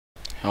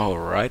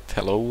Alright,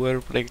 hello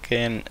everybody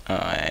again,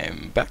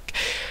 I'm back.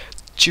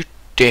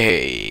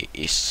 Today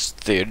is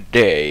the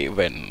day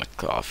when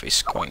Calf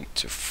is going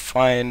to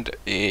find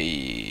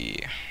a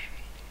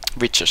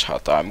witch's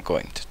hut. I'm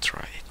going to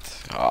try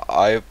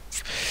it.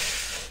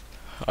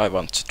 I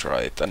want to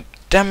try it, and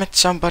damn it,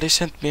 somebody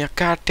sent me a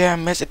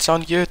goddamn message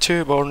on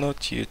YouTube, or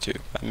not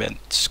YouTube, I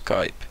meant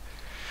Skype.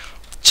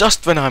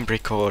 Just when I'm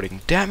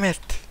recording, damn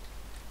it!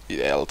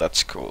 Yeah,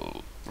 that's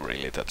cool,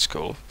 really, that's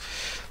cool.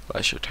 I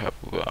should have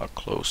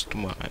closed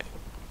my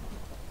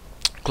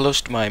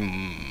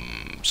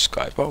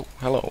Skype. Oh,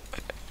 hello.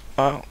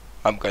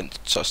 I'm going to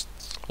just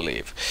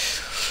leave.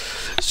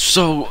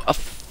 So I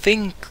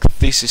think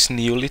this is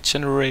newly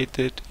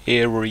generated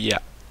area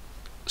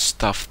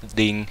stuff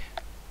thing.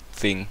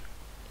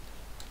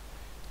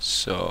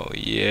 So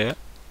yeah,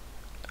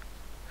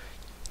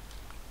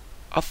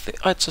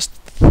 I just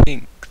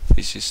think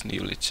this is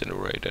newly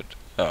generated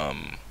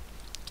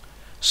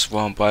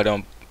swamp.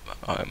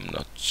 I'm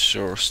not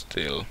sure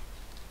still.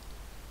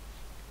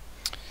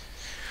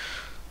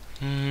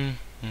 I'm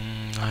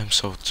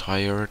so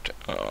tired.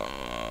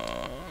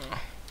 I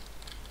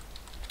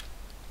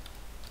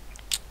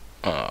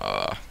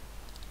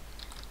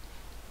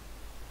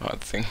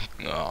think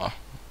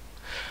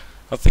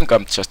I think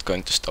I'm just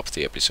going to stop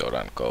the episode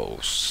and go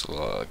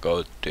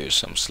do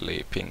some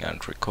sleeping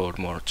and record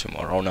more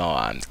tomorrow. No,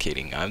 I'm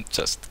kidding. I'm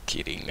just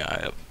kidding.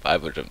 I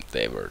wouldn't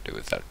ever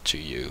do that to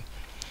you.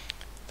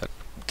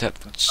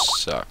 That would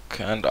suck.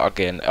 And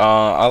again,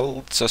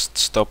 I'll just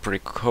stop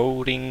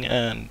recording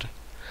and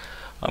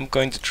I'm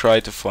going to try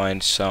to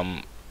find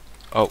some.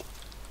 Oh,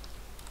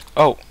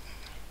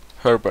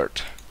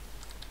 Herbert.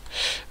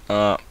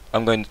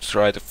 I'm going to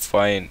try to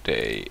find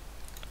a.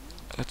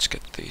 Let's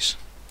get these.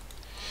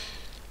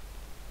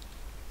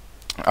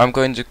 I'm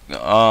going to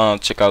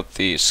check out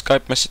the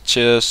Skype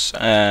messages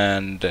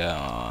and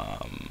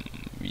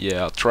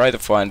yeah, try to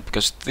find,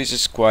 because this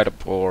is quite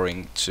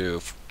boring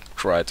to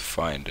try to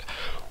find.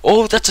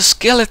 Oh, that's a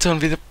skeleton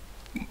with a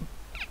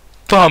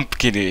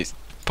pumpkin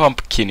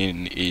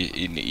in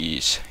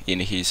his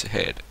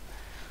head.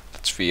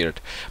 That's weird.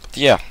 But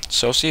yeah,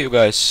 so see you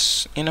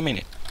guys in a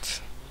minute.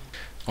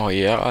 Oh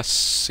yeah, I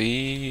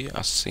see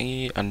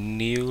a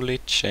newly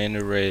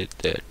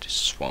generated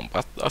swamp.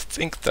 I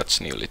think that's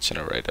newly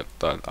generated.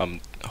 I'm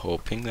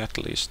hoping, at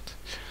least.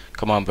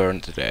 Come on,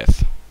 burn to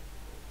death.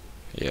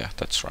 Yeah,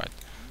 that's right.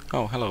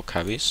 Oh, hello,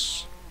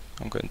 Cavis.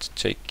 I'm going to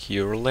take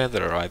your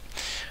leather. I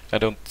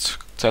don't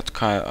that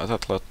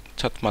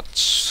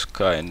much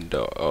kind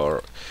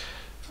or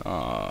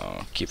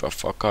give a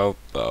fuck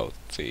about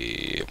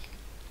the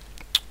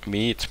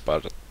meat,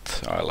 but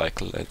I like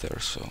leather,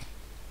 so.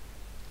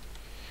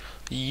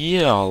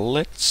 Yeah,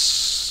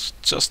 let's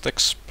just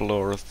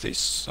explore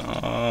this.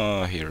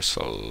 Here's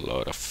a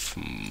lot of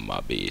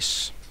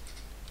mobbies.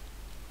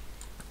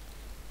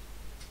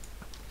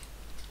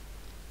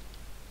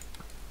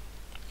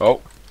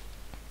 Oh.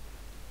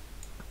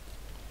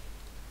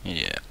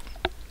 Yeah.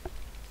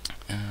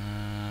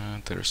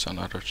 There's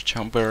another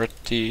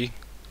chamberty.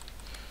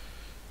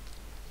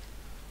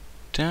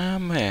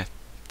 Damn it.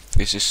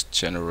 This is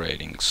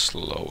generating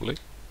slowly.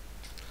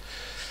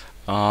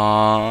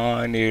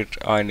 I need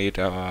a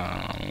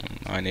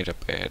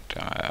bed.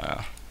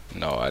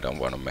 No, I don't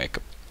want to make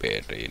a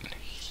bed in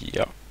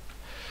here.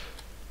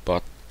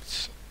 But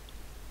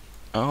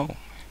oh,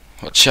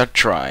 what you're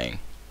trying?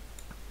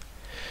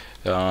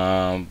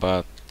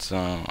 But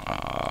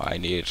I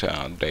need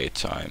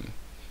daytime.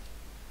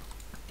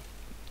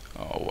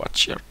 Oh,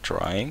 what you're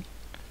trying?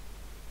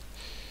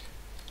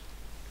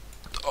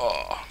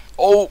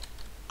 Oh,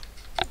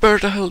 where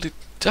the hell did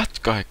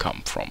that guy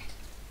come from?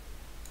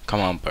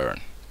 Come on,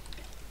 burn.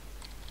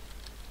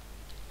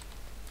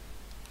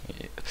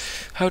 Yeah.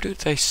 How do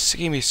they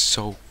see me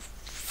so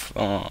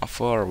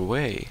far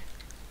away?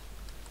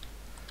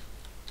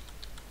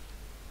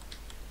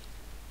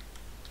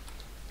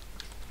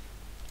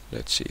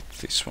 Let's eat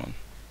this one.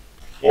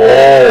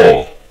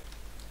 Oh!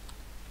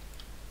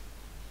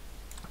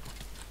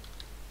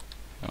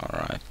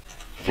 Alright.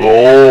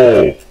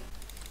 Oh!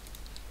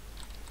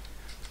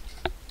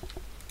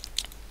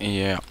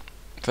 Yeah,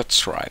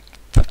 that's right.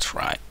 That's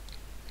right.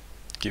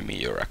 Give me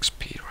your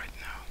XP right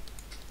now.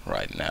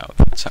 Right now,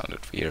 that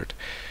sounded weird.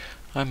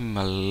 I'm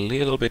a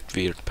little bit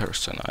weird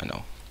person, I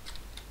know.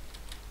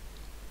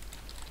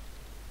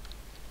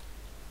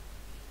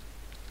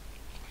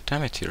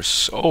 Damn it,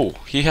 oh,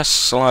 he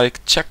has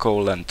like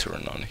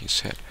jack-o'-lantern on his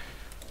head.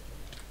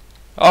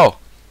 Oh!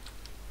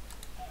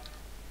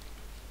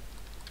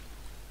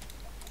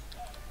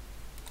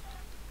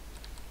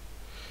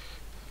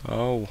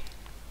 Oh.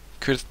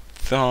 Could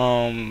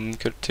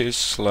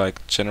this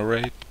like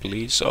generate,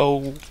 please?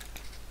 Oh.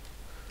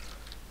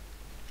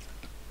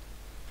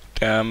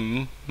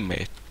 Damn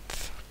it.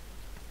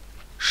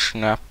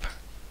 Snap.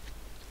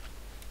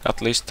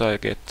 At least I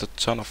get a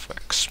ton of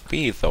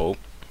XP though.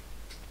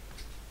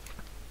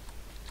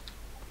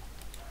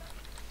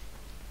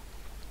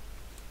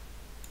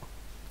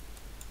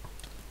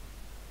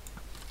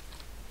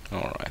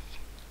 Alright.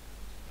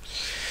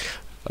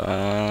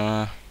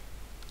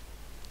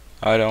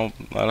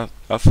 I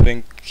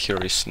think here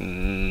is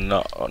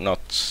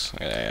not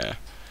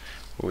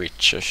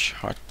witch's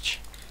hut.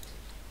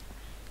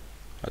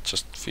 I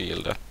just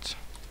feel that.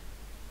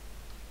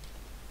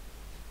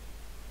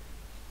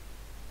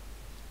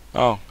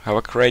 Oh, have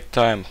a great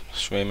time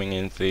swimming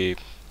in the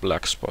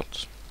black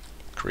spot.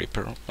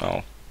 Creeper.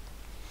 Oh.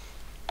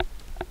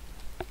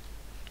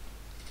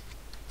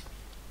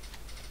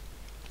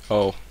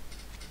 Oh.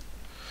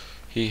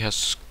 He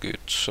has good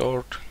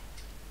sword.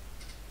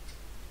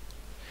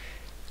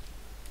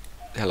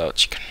 Hello,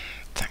 chicken.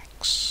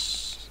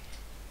 Thanks.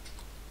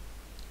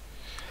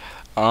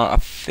 I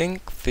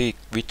think the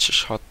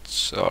witch's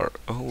huts are.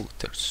 Oh,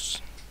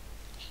 there's.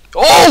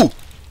 Oh!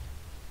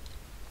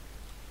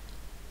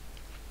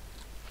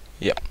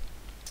 Yep.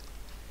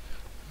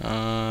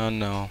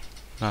 No,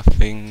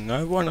 nothing.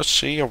 I wanna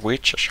see a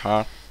witch's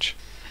hut.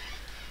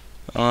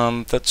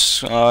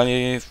 That's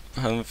I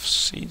have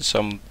seen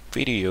some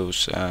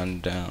videos,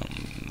 and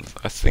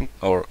I think,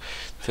 or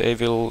they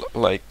will,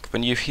 like,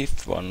 when you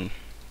hit one,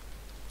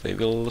 they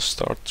will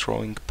start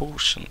throwing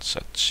potions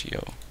at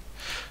you.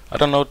 I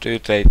don't know, do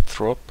they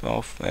drop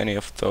off any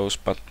of those,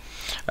 but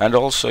and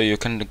also you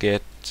can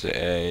get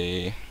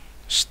a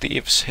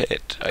Steve's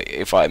head,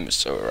 if I'm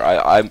sure.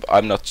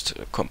 I'm not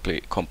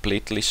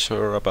completely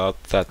sure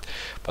about that,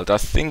 but I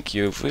think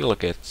you will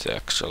get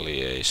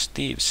actually a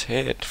Steve's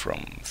head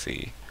from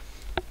the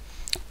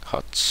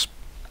huts.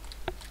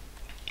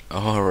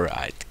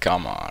 Alright,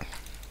 come on.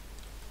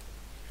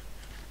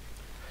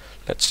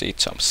 Let's eat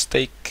some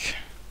steak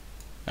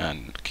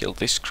and kill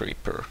this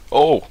creeper.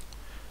 Oh!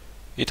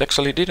 It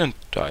actually didn't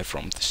die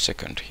from the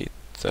second hit.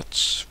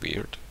 That's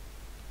weird.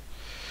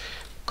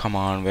 Come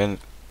on, when...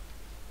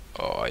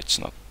 Oh, it's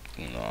not...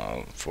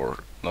 No,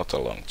 for not a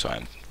long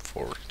time.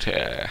 For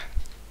the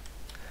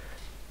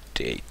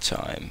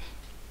daytime.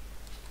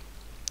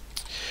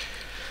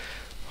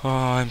 Oh,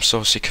 I'm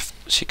so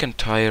sick and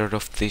tired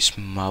of these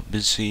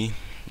mobsies.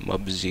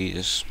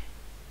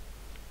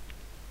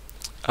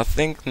 I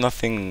think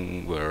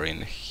nothing were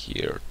in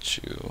here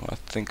too. I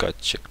think I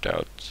checked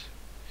out.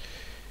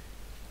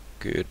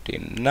 Good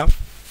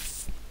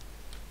enough.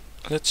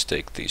 Let's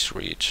take these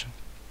reeds.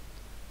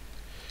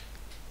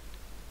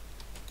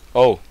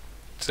 Oh,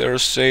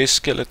 there's a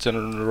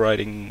skeleton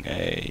riding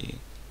a...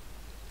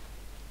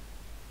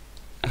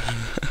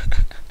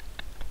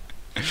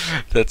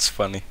 That's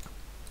funny.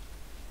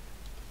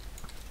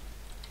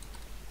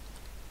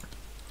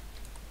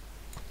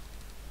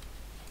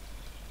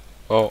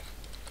 Oh.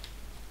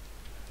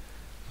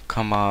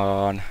 Come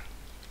on.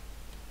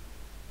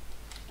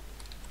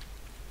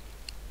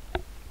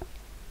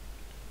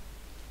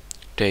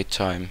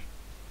 Daytime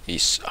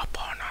is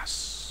upon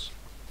us.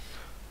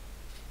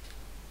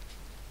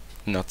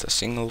 Not a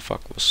single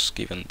fuck was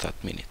given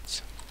that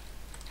minute.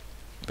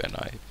 When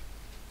I...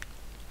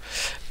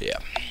 Yeah.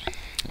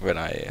 When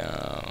I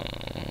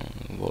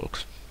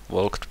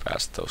walked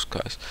past those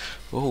guys.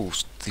 Oh,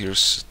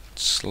 there's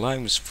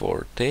slimes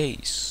for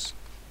days.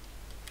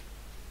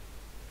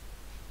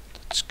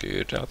 That's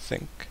good, I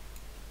think.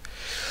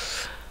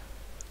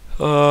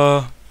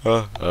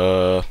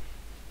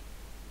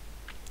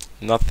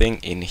 Nothing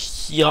in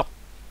here.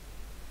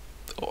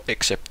 Oh,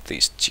 except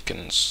these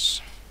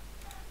chickens.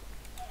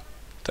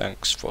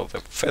 Thanks for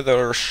the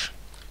feathers.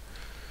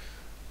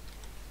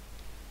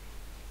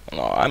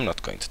 No, I'm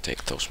not going to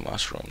take those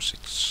mushrooms.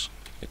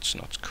 It's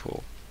not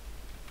cool.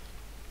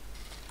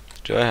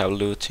 Do I have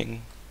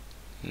looting?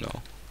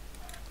 No.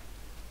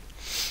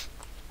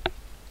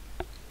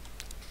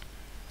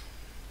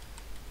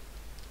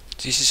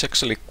 This is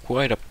actually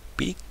quite a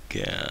big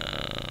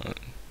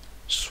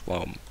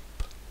swamp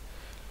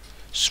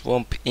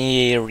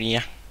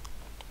area.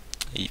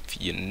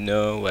 If you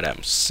know what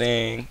I'm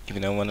saying. If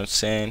you know what I'm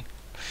saying.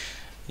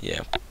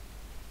 Yeah.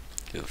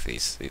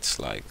 This, it's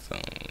like,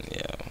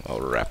 yeah,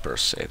 all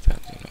rappers say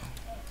that, you know.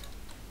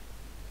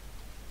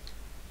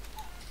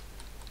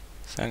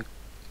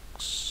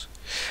 Thanks.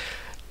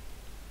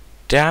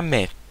 Damn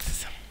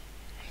it.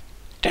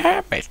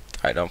 Damn it.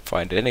 I don't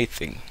find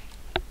anything.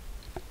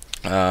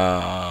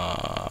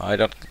 I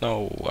don't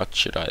know what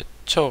should I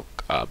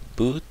talk about.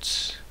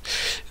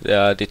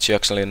 Did you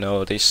actually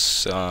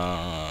notice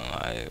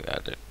I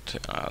added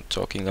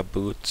talking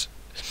about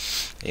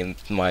in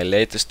my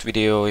latest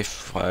video,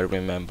 if I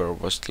remember,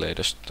 was the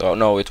latest. Oh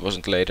no, it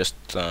wasn't latest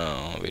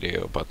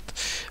video, but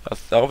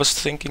I was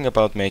thinking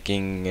about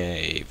making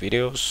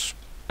videos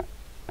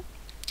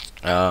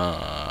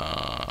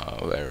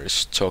where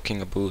it's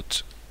talking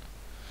about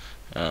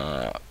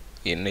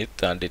in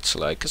it, and it's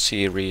like a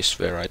series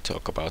where I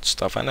talk about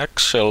stuff. And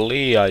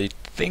actually, I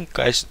think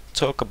I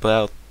talk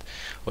about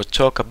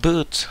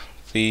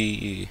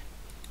the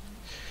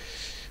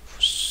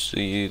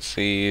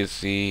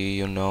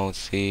you know,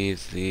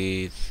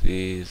 the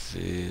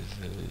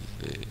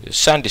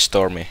sandy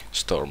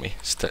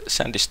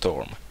sandy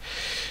storm.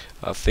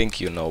 I think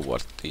you know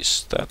what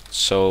is that.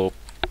 So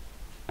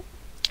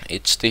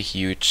it's the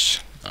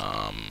huge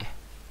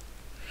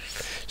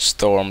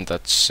storm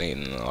that's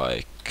in,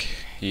 like,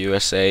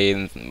 USA,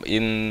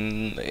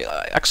 in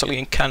actually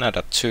in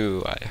Canada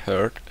too, I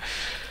heard.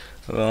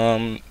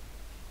 Um,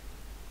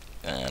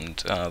 and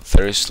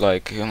there is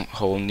like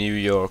whole New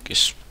York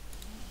is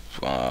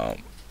uh,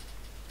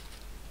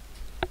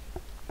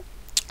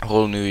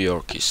 whole New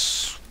York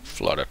is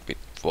flooded with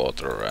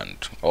water, and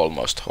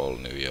almost whole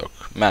New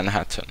York,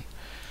 Manhattan.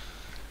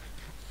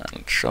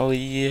 And so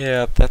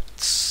yeah,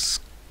 that's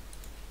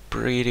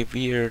pretty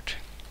weird.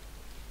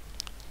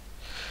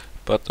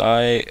 But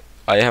I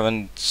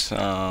haven't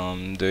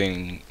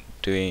I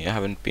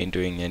haven't been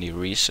doing any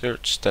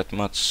research that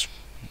much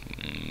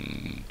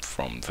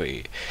from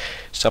the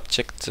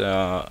subject.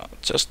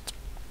 Just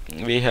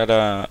we had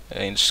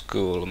in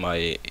school,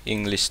 my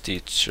English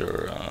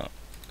teacher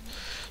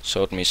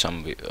showed me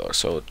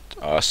showed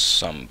us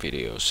some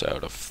videos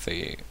out of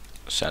the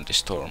Sandy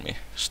Stormy.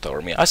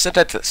 I said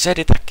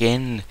it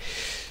again.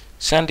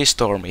 Sandy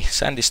Stormy,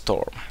 Sandy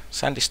Storm.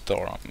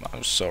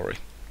 I'm sorry.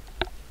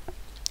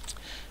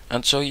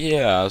 And so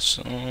yeah,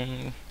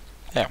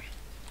 yeah,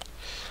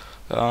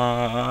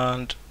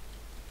 and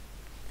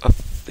I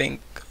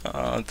think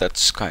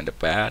that's kind of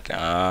bad.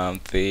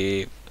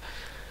 The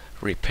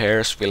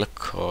repairs will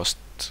cost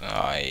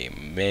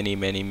many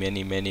million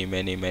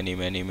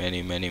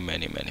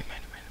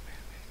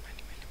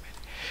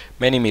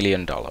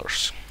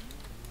dollars.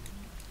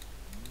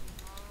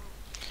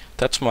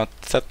 That's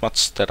that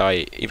much that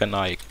I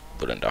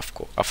wouldn't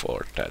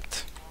afford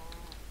that.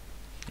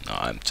 No,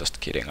 I'm just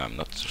kidding. I'm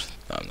not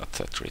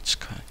that rich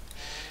guy.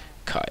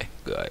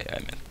 I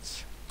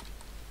meant.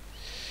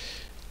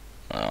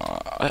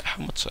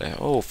 How much I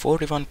oh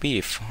 41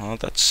 beef. Oh,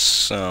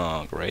 that's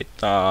great.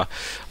 I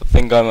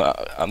think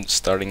I'm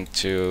starting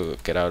to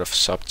get out of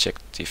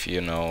subject. If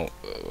you know,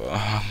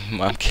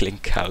 I'm killing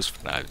cows,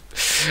 but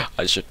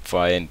I should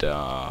find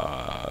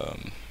the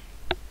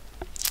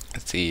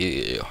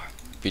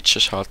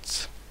witch's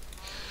hut.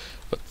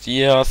 But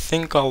yeah, I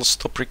think I'll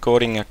stop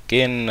recording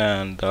again,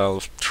 and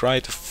I'll try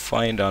to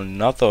find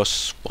another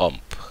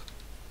swamp.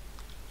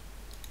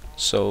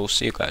 So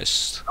see you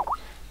guys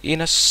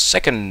in a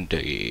second.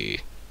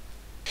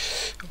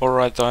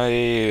 Alright, I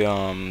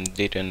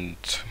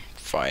didn't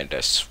find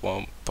a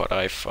swamp, but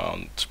I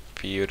found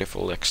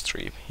beautiful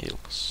extreme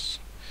hills.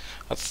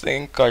 I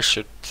think I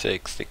should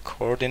take the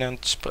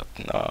coordinates, but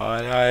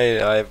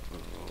no,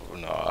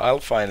 no, I'll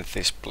find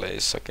this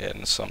place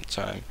again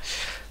sometime.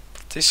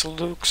 But this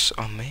looks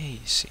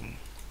amazing.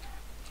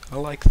 I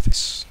like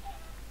this.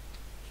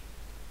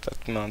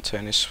 That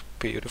mountain is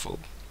beautiful.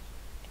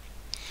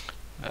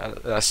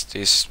 That's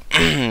this.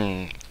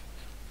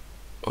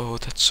 Oh,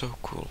 that's so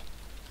cool.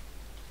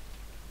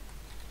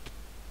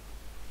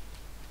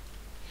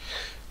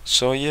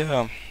 So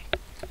yeah,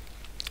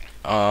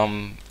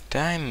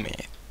 damn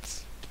it.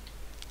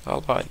 I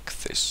like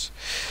this.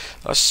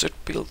 I should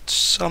build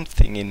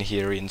something in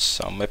here in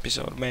some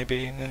episode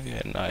maybe,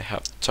 and I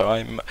have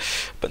time.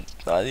 But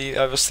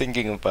I was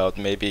thinking about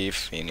maybe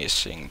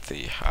finishing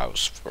the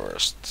house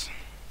first.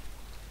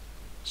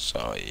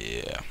 So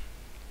yeah.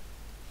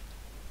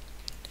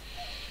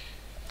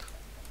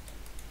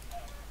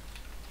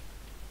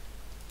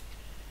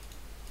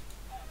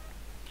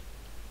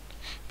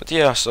 But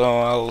yeah, so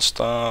I'll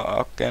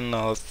start again.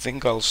 I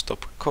think I'll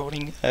stop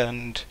recording,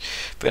 and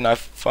when I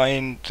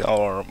find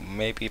or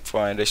maybe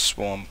find a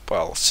swamp,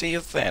 I'll see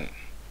you then.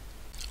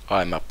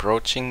 I'm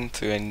approaching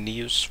to a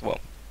new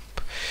swamp.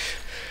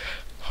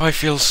 I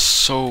feel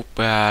so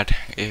bad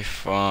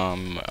if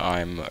I'm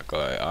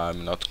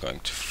not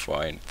going to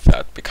find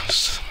that,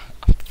 because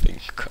I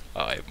think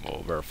I'm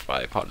over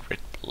 500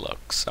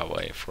 blocks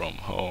away from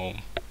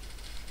home.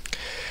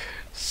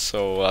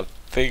 So I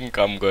think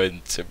I'm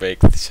going to make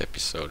this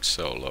episode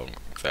so long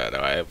that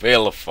I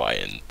will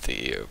find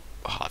the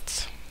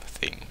hot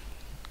thing.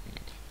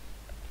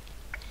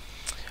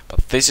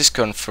 But this is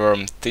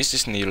confirmed. This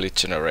is newly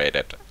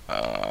generated.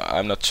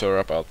 I'm not sure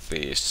about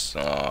this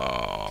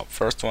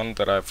first one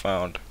that I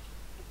found.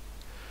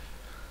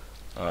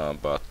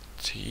 But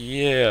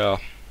yeah.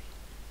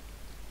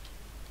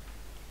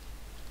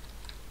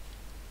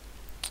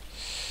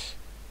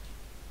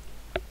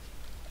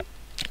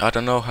 I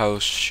don't know how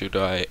should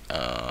I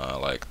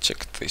like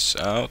check this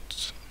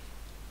out.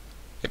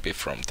 Maybe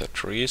from the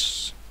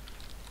trees.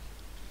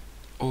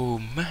 Oh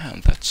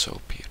man, that's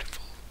so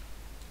beautiful.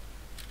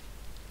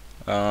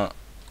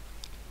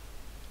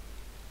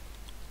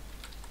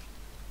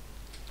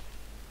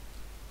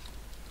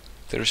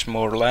 There's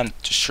more land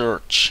to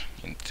search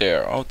in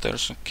there. Oh,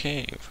 there's a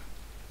cave.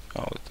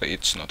 Oh,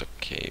 it's not a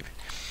cave.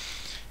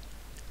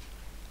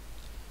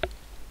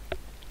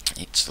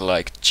 It's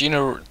like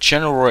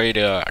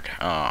generated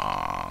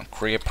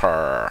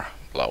creeper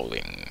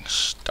blowing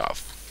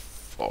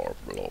stuff, or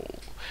blow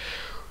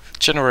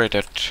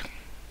generated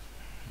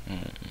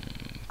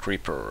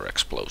creeper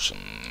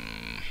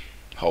explosion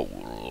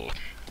hole.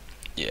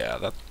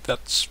 Yeah,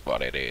 that's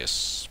what it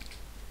is.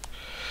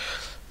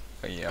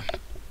 Yeah.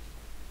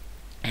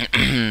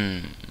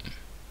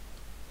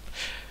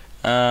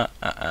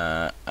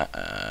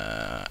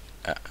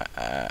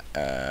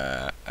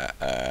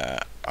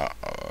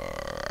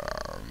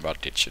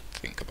 What did you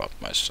think about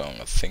my song?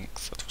 I think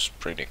that was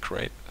pretty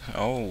great.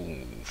 Oh,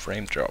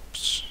 frame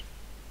drops.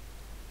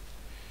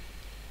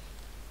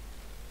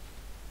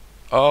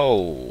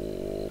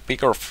 Oh,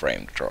 bigger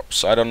frame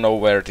drops. I don't know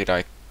where did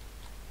I...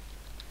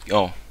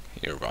 Oh,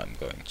 here I'm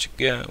going to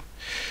go.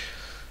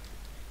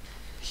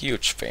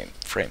 Huge frame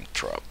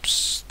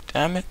drops.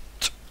 Damn it.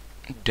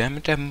 Damn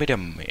it, damn it,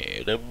 damn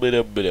it, damn it,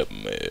 damn it,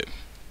 damn it.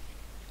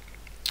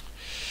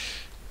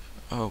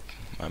 Oh,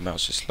 my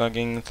mouse is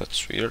lagging.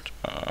 That's weird.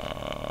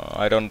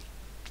 I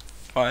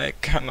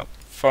cannot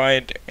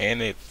find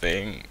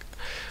anything.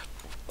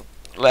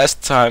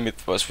 Last time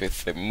it was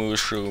with the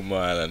Mushroom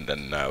Island,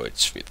 and now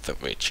it's with the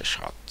Witch's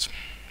Hut.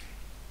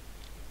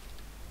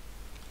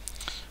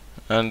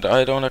 And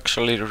I don't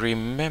actually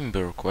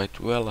remember quite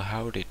well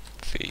how did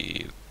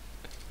the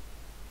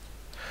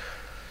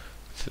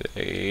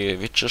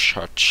Witch's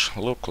Hut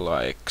look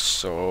like,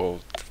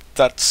 so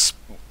that's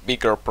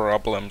bigger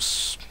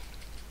problems.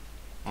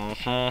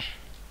 You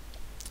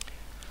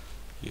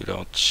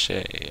don't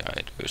say,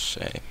 I do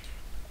say.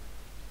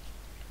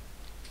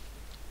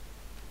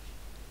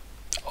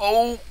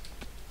 Oh!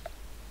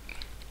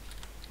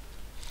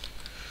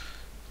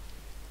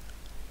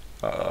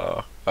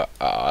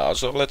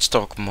 So let's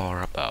talk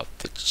more about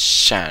the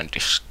Sandy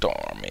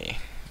Stormy.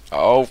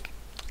 Oh,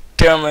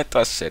 damn it,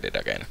 I said it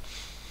again.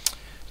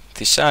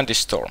 The Sandy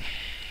Storm.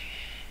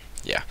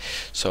 Yeah,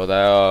 so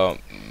the,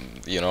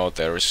 you know,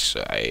 there is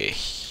a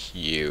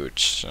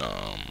huge,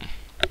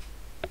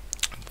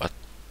 what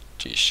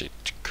is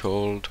it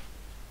called?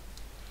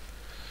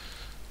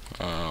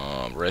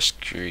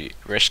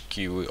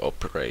 Rescue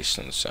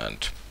operations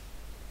and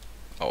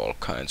all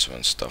kinds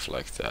of stuff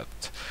like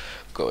that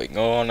going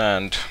on,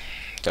 and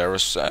there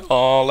was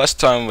last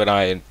time when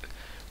I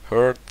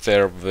heard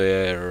there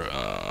were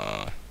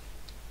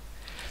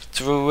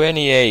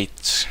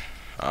 28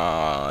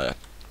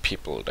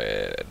 people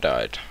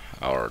died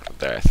or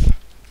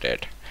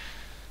dead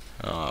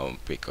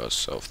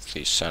because of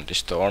the Sandy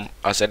Storm.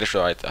 I said it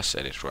right,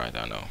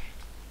 I know.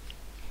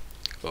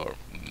 Or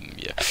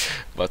yeah,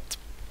 but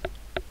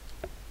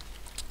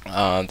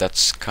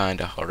that's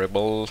kinda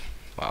horrible.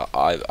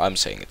 I'm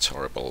saying it's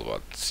horrible,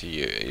 but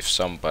if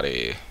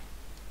somebody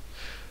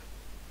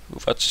who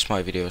watches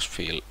my videos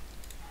feel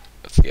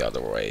the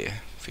other way,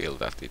 feel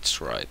that it's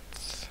right,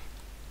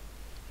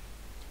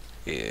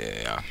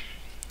 yeah,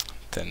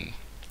 then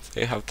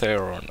they have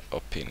their own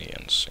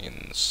opinions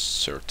in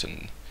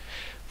certain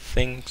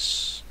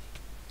things.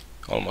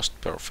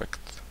 Almost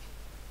perfect.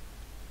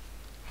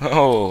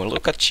 Oh,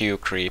 look at you,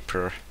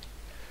 creeper,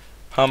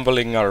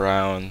 humbling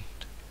around.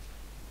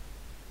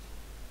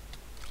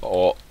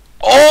 Oh,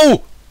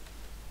 oh!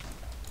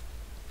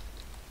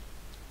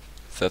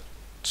 That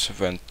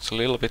went a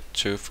little bit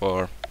too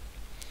far.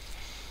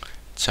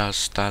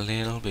 Just a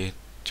little bit.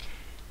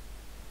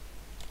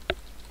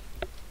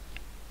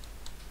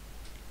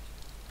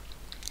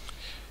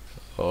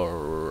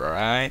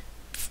 Alright.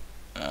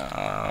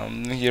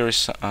 Here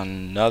is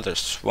another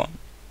swamp.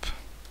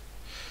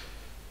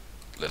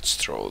 Let's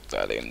throw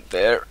that in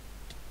there.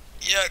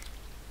 Yeah.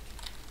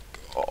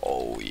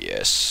 Oh,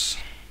 yes.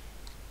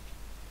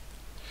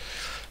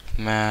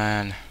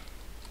 Man.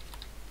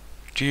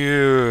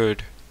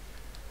 Dude.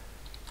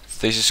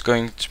 This is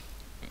going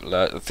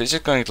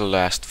to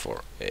last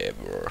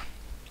forever.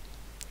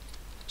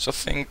 So I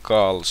think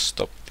I'll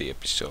stop the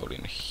episode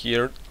in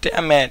here.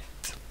 Damn it!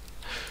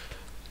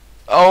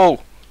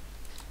 Oh!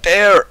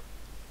 There!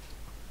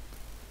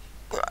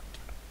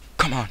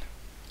 Come on!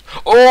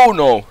 Oh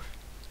no!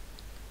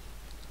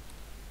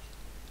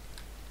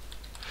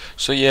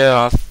 So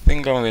yeah, I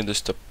think I'm going to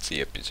stop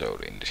the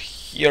episode in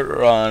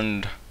here,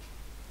 and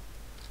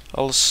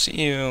I'll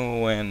see you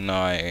when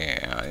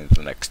in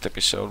the next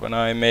episode, when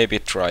I maybe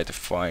try to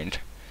find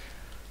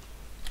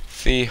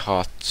the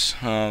hut.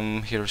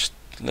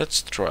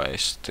 Let's try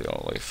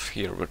still if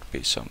here would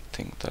be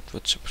something that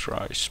would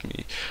surprise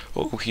me.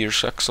 Oh,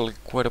 here's actually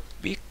quite a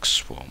big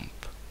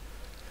swamp.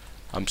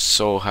 I'm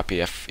so happy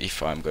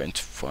if I'm going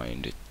to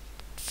find it,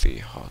 the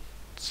hut.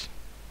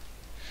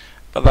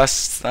 But I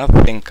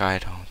think I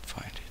don't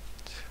find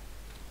it.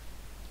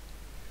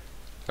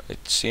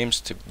 It seems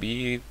to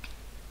be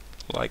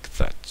like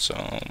that,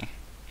 so...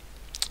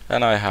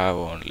 And I have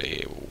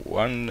only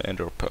one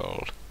ender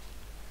pearl.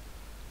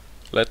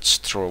 Let's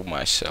throw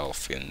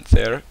myself in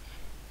there.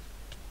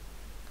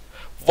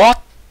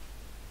 What?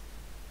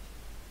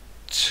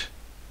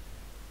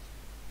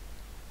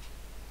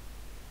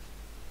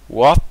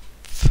 What?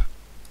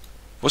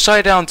 Was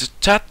I down to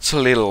that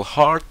little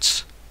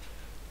heart?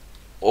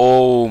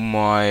 Oh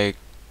my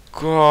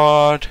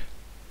god.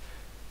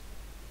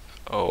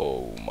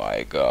 Oh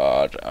my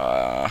god.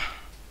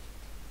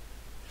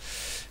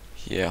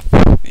 Yeah.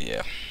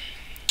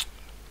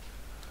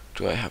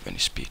 Do I have any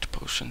speed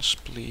potions,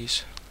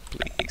 please?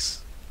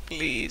 Please.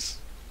 Please.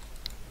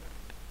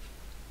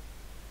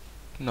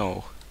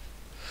 No.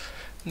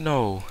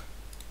 No.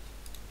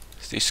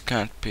 This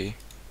can't be.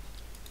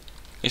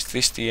 Is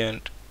this the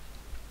end?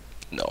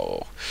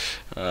 No.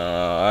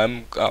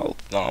 I'm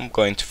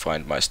going to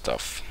find my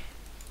stuff.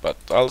 but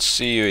I'll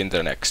see you in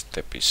the next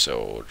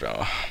episode.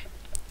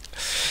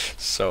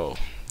 So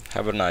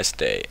have a nice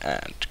day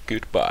and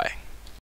goodbye.